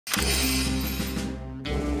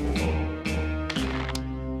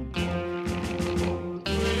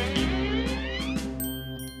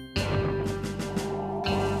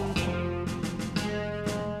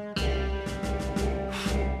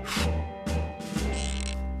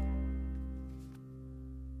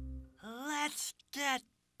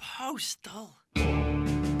postal.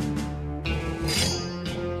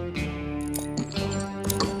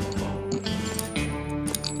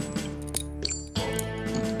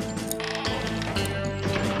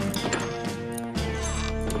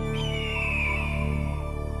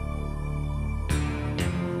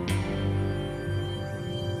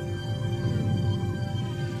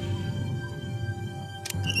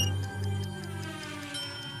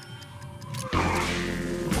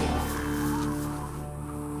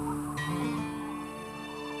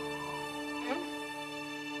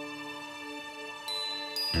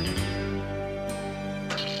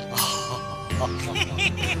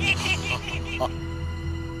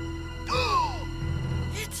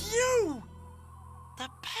 It's you! The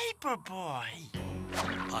paper boy!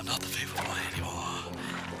 I'm not the paper boy anymore.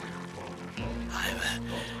 I'm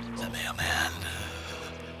the mailman.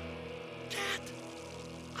 Cat,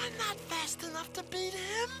 I'm not fast enough to beat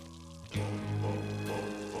him.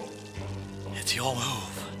 It's your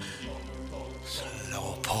move.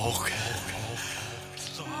 Slow poke.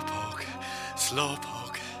 Slow poke. Slow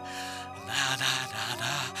poke. Na na na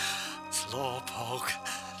na. Slow poke.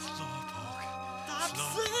 Slow poke. Stop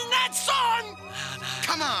singing that song! Na, na,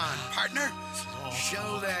 Come on, partner. slow Show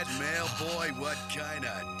poke. that mail boy what kind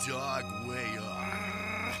of dog we are.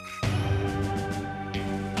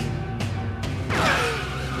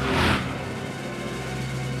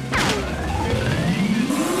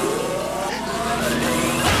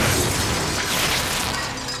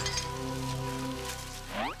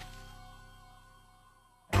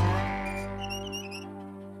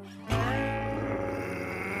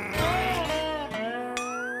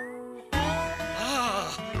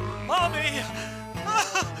 Mommy!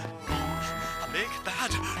 A big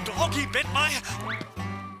bad doggy bit my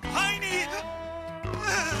tiny.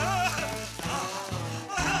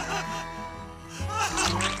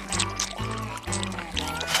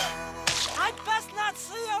 I'd best not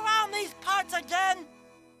see you around these parts again.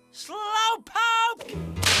 Slowpoke!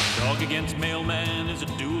 Dog against mailman is a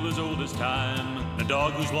duel as old as time. A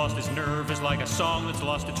dog who's lost his nerve is like a song that's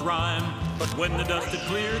lost its rhyme. But when the dust had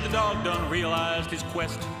cleared, the dog done realized his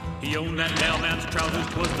quest. He owned that mailman's trousers,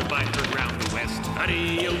 'twas the biker round the west.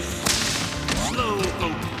 Adios,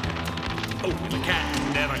 slowpoke. Oh, the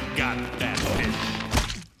cat never got that fish.